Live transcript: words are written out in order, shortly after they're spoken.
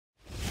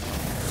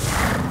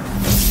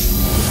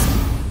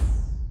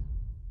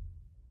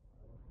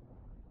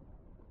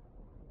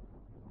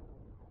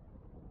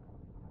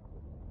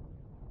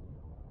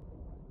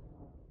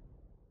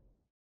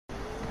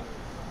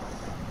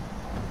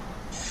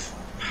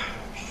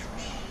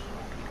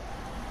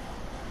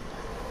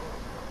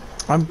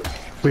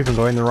We've been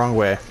going the wrong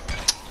way.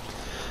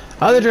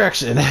 Other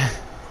direction.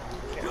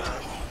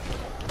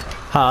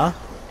 Huh?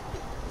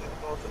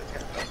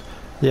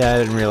 Yeah, I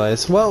didn't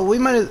realize. Well,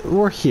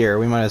 we're here.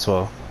 We might as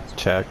well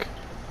check.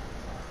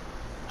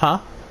 Huh?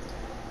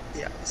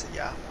 Yeah, I said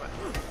yeah.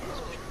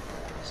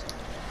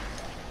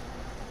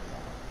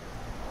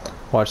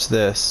 Watch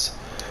this.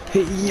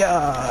 Hey,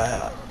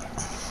 yeah.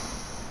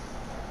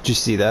 Did you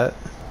see that?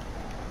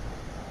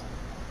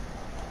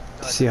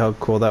 See how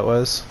cool that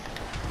was?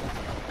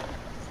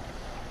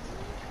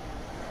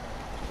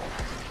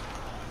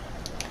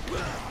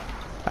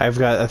 I've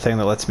got a thing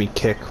that lets me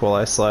kick while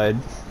I slide.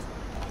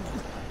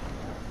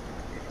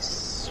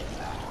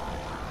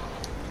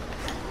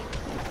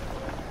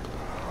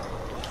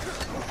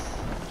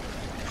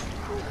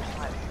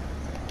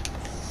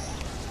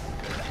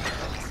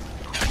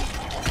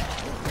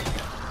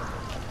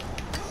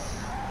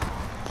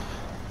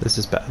 This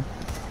is bad.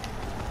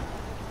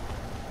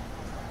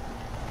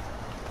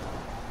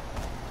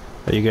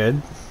 Are you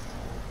good?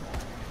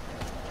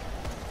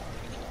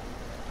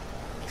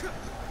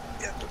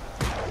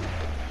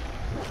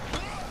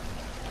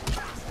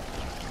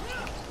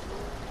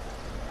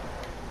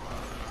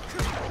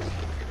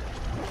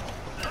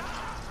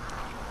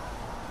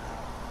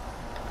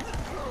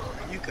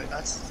 Are you good?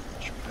 That's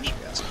I should be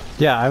asking.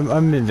 Yeah,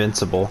 I'm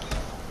invincible.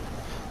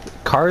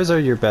 Cars are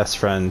your best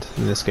friend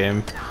in this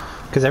game.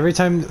 Because every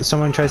time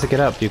someone tries to get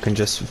up, you can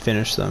just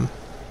finish them.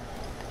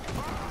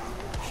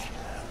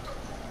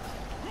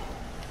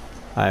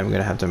 I'm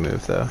gonna have to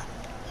move though.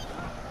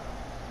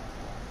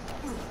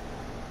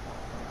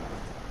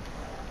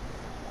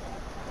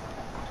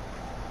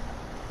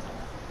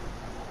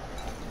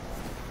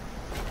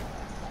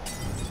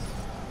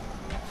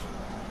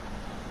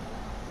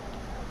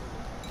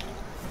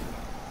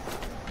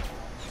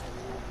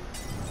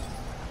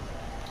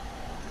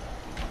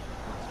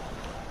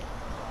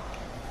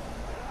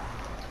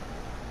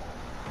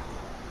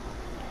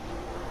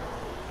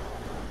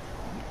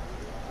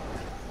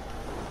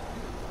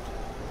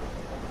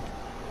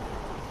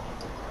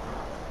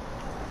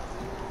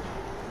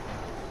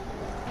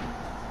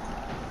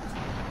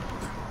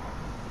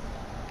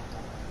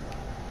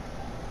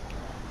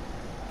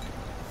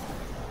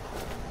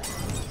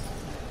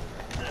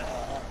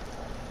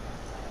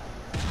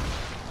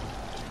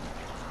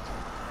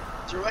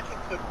 Do you reckon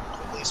could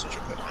quickly switch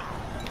equipment?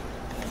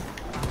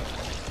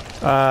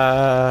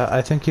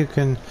 I think you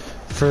can,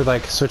 for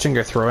like switching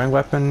your throwing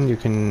weapon, you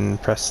can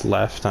press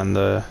left on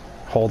the,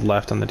 hold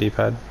left on the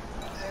D-pad.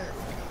 There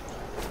we go.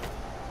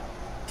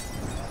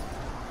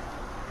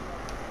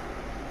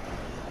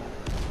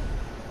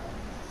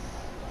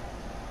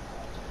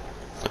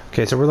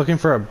 Okay, so we're looking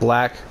for a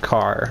black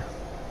car.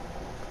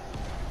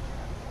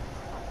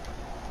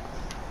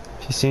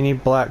 If you see any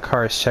black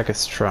cars, check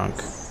its trunk.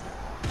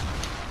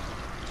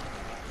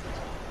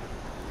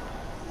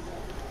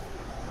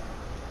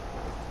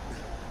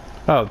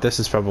 Oh, this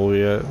is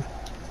probably it. Yeah,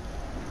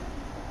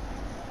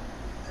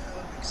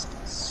 that makes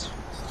sense.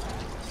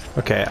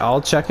 Okay,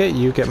 I'll check it,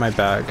 you get my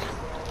bag.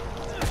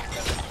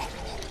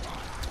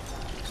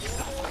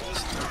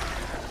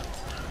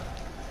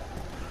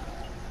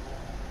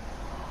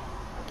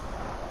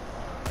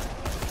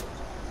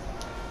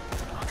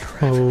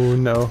 Oh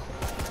no.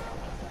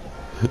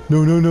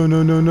 No, no, no,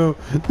 no, no, no.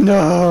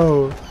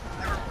 No!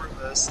 I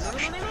remember this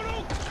actually.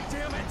 No!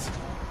 Damn it!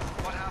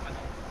 What happened?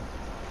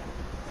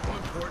 How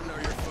important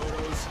are your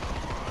photos?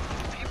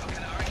 People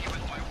can argue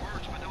with my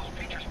words, but those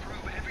pictures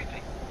prove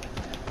everything.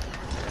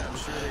 Yeah, I'm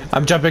sure they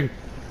I'm jumping.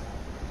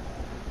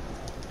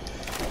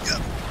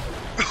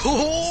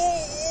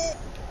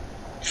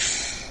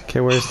 Okay,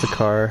 where's the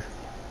car?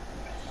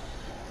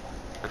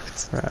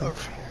 Crap.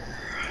 Over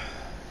here.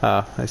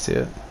 Ah, I see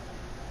it.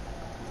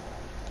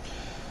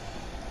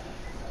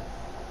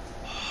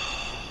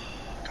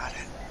 Got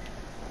it.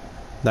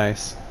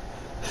 Nice.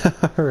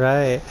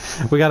 Alright.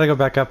 We gotta go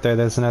back up there.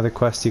 There's another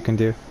quest you can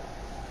do.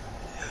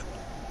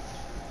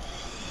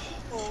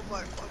 Oh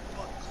my fuck,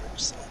 clear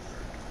silver.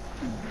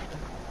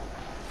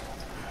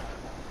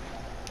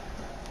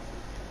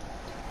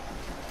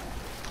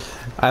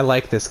 I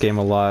like this game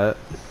a lot.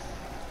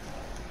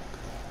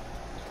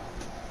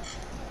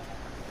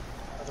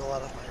 With a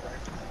lot of my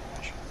rifle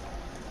ammunition.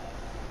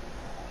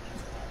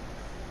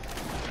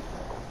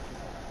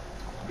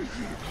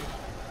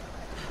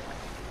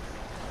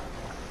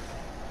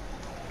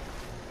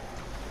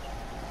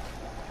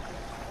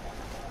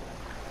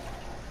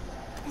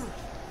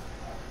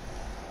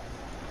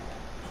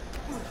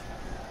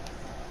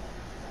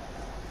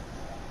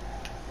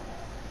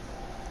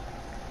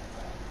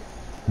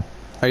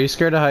 Are you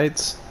scared of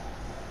heights?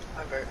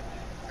 I'm very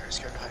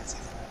scared of heights.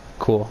 Ethan.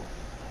 Cool.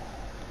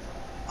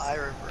 I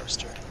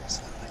reversed during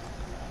this.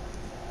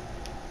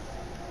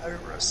 I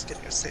reversed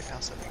getting a safe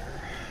house over here.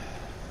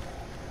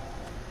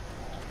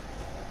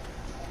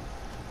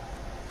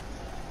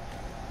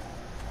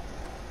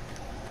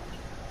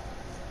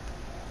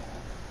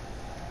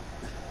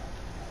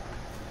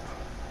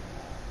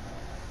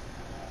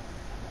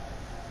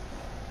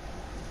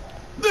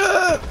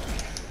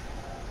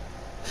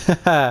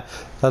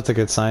 That's a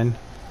good sign.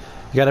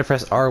 You gotta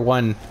press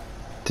R1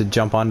 to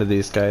jump onto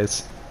these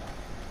guys.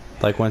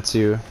 Like once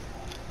you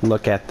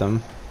look at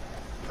them.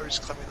 Or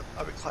just climbing up,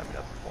 I've been climbing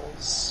up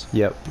poles.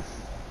 Yep.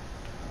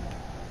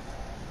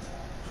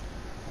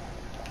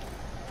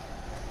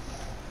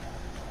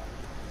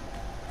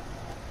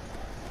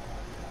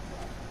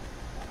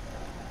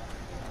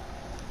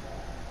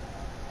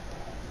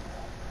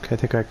 Okay, I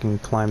think I can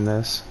climb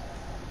this.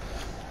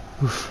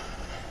 Oof.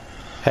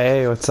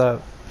 Hey, what's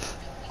up?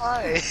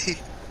 Hi!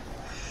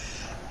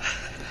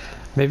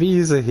 Maybe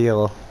use a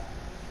heal.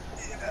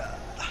 Yeah.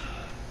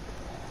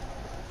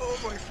 Oh,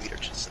 my feet are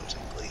just so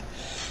tingly.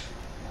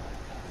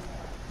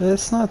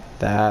 It's not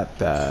that Oh,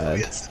 bad.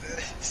 yes,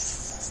 it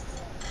is.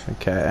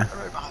 Okay. I'm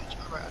right behind you.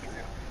 I'm right under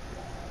you.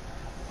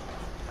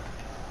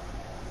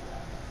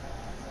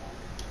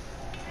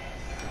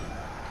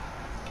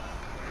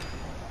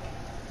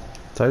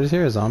 Did I just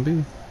hear a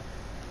zombie?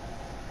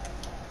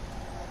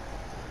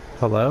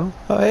 Hello?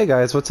 Oh, hey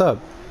guys, what's up?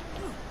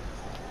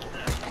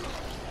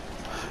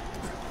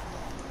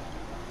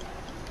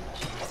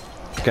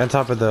 Get on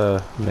top of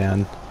the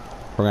van.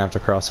 We're gonna have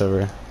to cross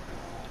over.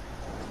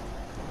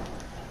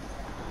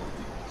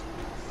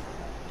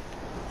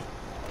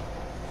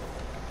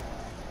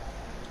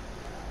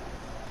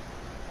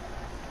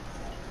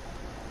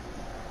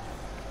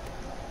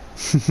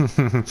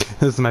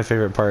 This is my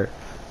favorite part.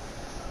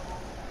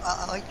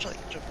 I like jumping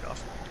off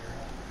from here.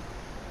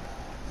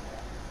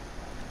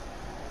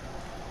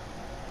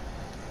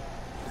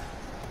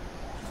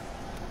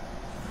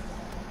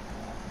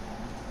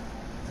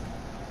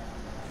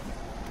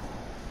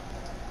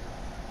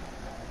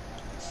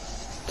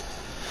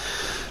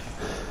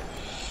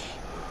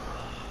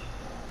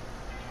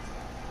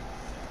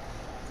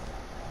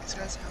 These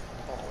guys have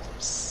balls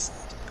of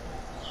steel.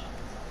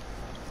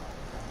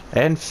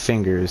 And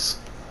fingers.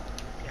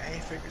 Yeah, he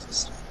figures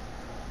this.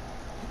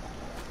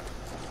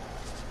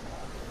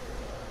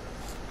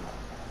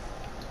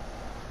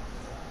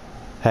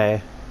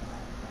 Hey.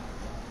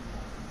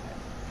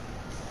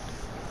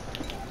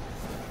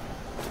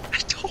 I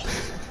don't.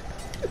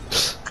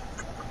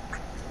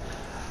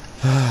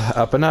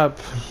 Up and up.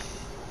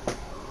 I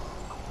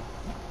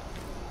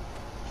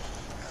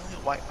only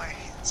wipe my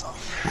hands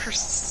off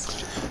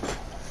first.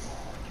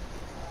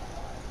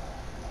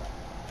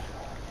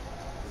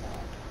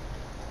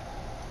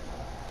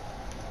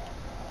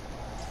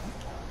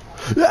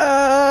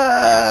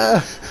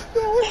 Ah!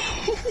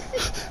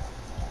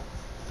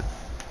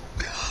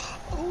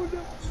 Oh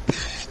no.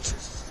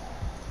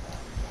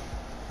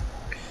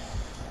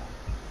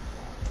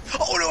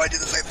 Oh no, I did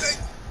the same thing.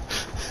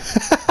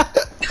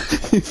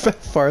 You fell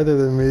farther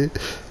than me.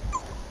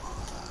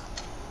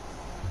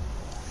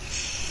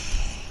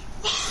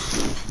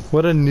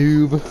 What a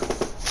noob.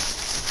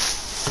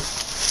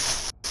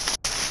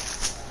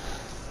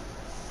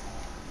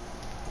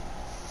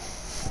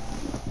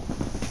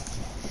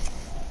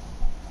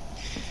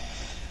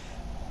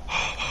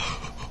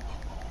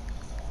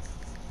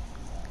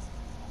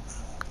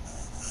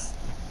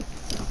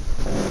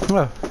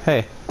 Oh,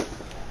 hey.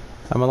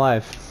 I'm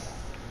alive.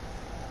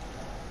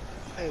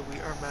 Hey, we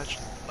are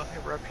matched. Okay,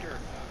 we're up here.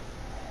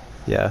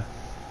 Yeah.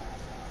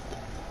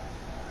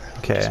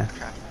 Okay. Some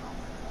traffic.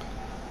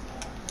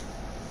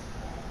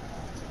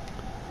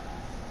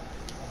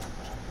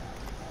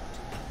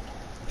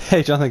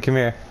 Hey, Jonathan, come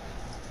here.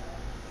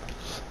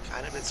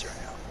 Kind of busy right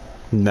now.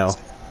 No.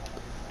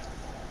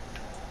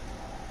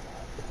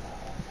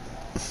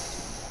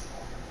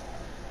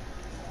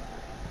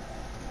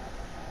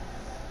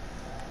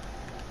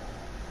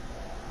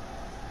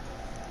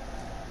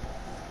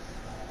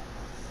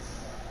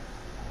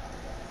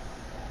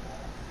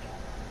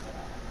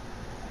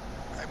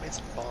 I made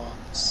some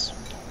bombs.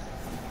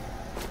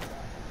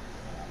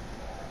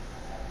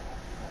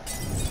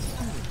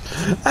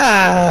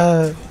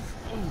 Ah!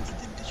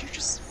 Did you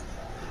just?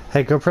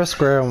 Hey, go press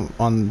square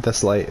on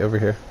this light over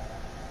here.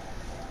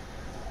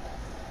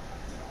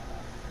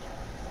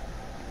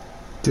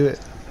 Do it.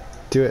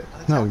 Do it.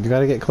 No, you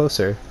gotta get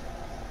closer.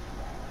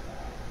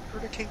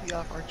 You're gonna kick me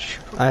off, aren't you?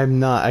 I'm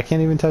not. I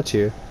can't even touch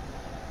you.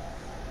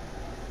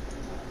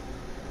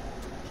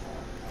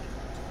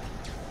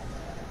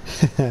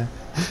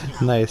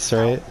 Nice,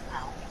 right? Ow,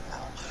 ow, ow.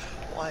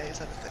 Why is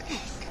that a thing?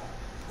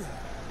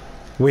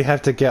 We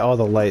have to get all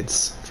the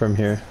lights from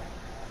here.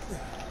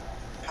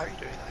 How are you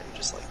doing that? You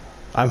just like,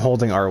 I'm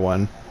holding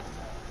R1.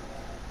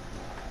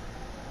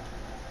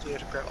 do you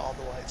have to grab all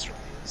the lights from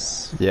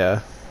these?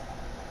 Yeah.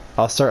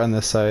 I'll start on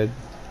this side.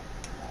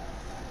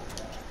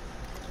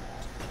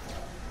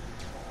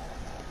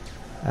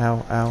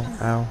 Ow, ow,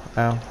 ow,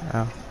 ow,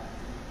 ow.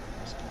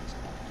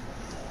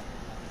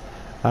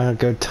 I'm gonna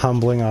go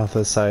tumbling off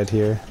the side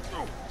here.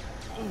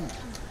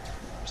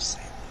 Just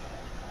saying.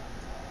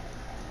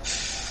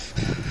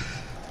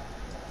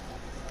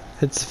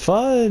 It's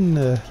fun!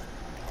 I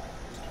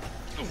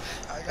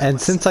got And my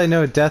since I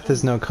know death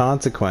is no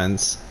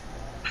consequence,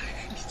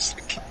 just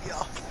kick me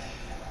off.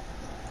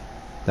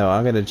 no,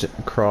 I'm gonna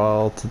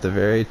crawl to the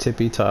very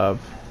tippy top.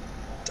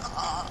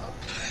 Stop.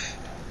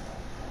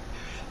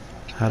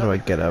 How do I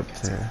get up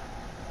there?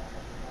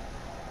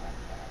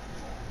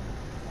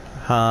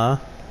 Huh?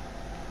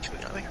 Can we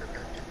not make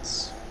repair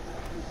kits?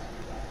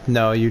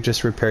 No, you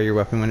just repair your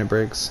weapon when it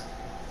breaks.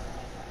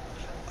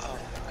 Oh,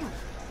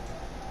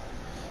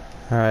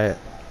 Alright.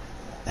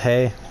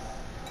 Hey.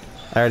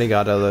 I already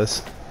got all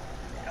this.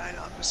 I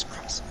know, I'm just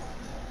crossing.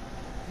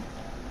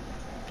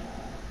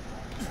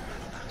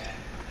 Okay,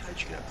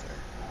 how'd you get up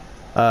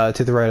there?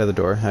 To the right of the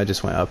door. I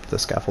just went up the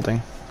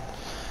scaffolding.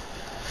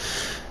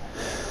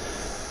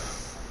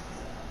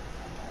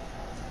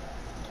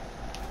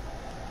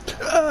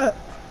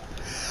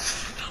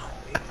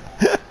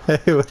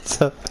 Hey, what's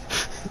up?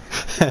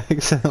 I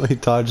accidentally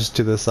dodged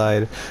to the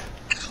side.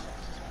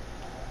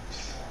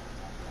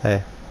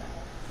 Hey.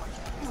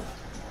 Do you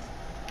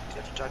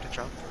have to try to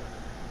jump?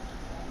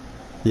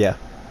 Or... Yeah.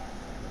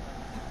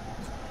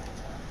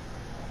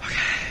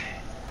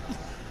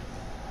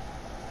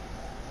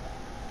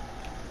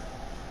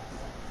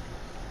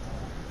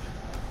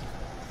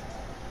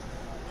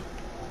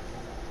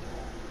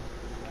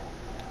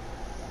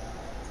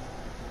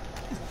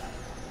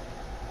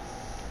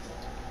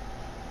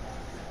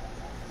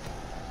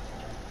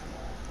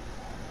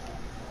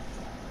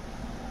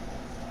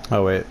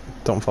 Oh wait,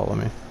 don't follow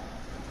me.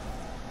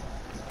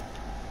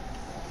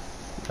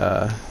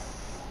 Yeah,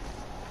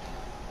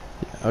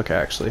 okay,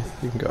 actually,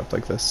 you can go up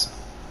like this.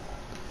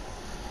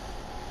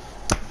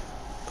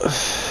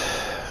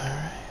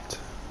 Alright.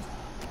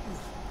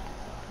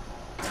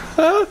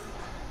 Ah!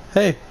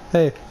 Hey,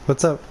 hey,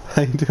 what's up?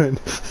 How you doing?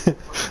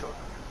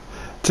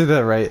 To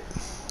the right.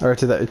 Or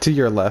to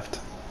your left.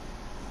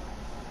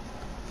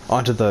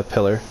 Onto the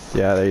pillar.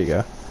 Yeah, there you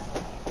go.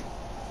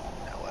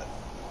 Now what?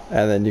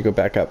 And then you go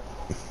back up.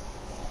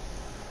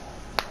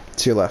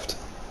 To your left.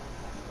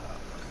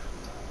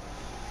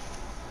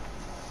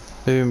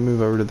 Maybe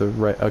move over to the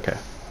right. Okay.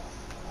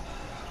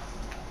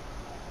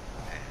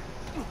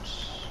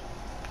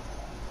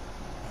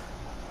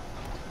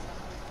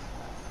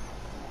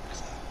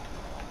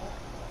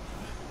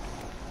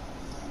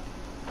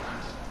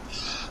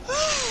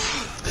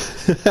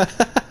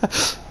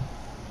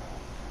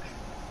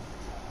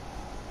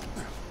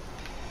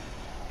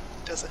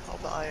 Doesn't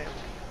help that I am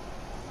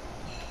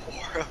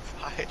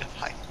horrified of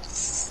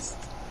heights.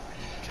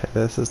 Okay,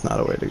 this is not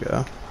a way to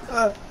go.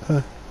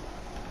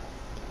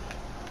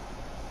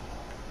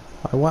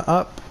 I want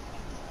up.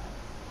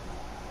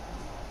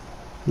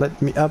 Let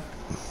me up.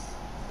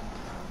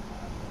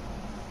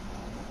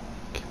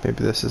 Okay,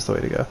 maybe this is the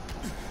way to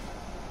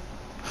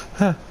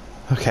go.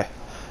 Okay.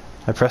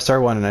 I pressed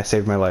R1 and I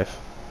saved my life.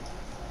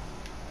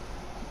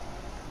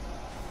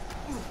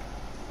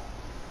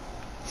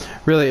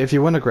 Really, if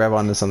you want to grab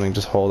onto something,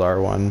 just hold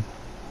R1.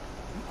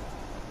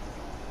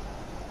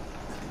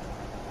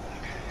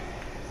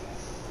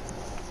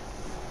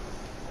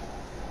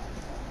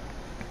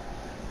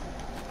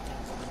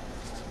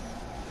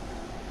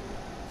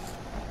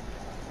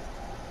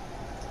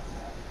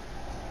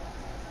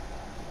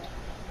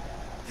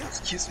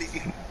 Excuse me.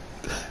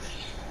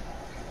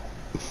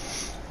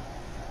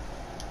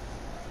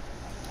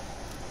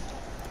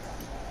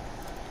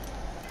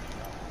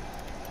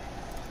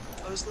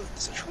 Oh, there's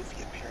a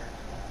trophy up here.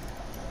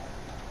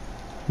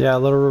 Yeah, a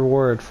little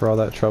reward for all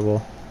that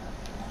trouble.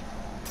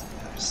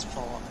 I just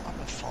fall. I'm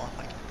gonna fall if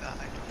I get that.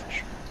 I know for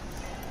sure.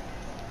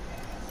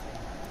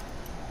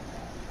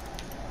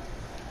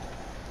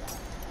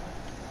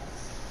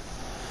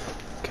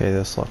 Okay,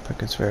 this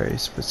lockpick is very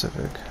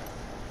specific.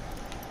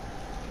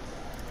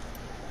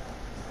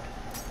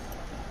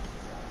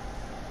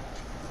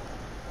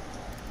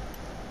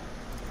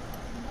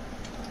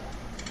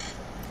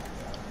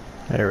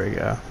 There we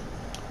go.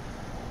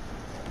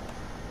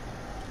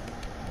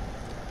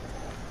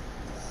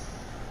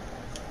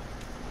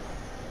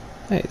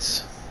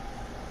 Nice.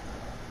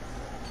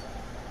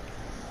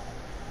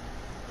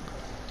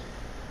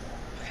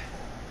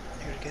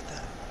 You're gonna get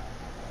that.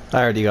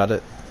 I already got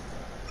it.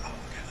 Oh, okay,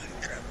 I can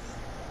grab it.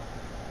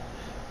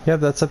 Yep,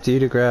 that's up to you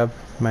to grab,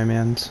 my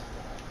mans.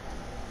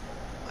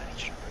 I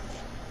need you to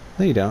move.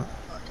 No, you don't.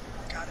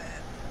 Got it.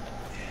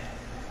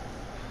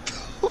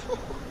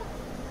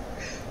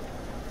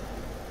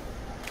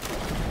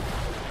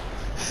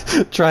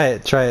 Try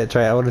it, try it,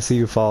 try it. I want to see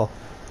you fall.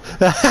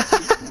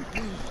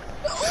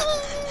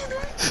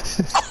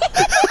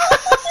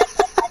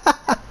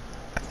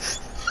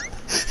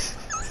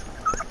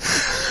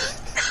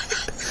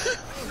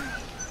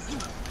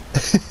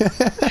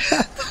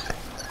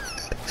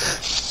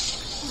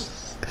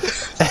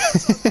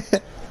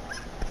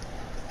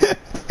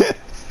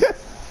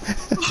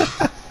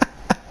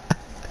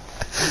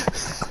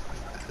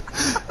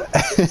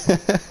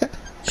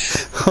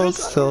 Hold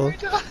still.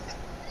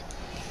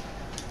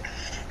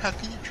 How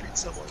can you treat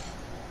someone?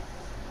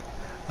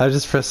 I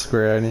just pressed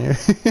square on you.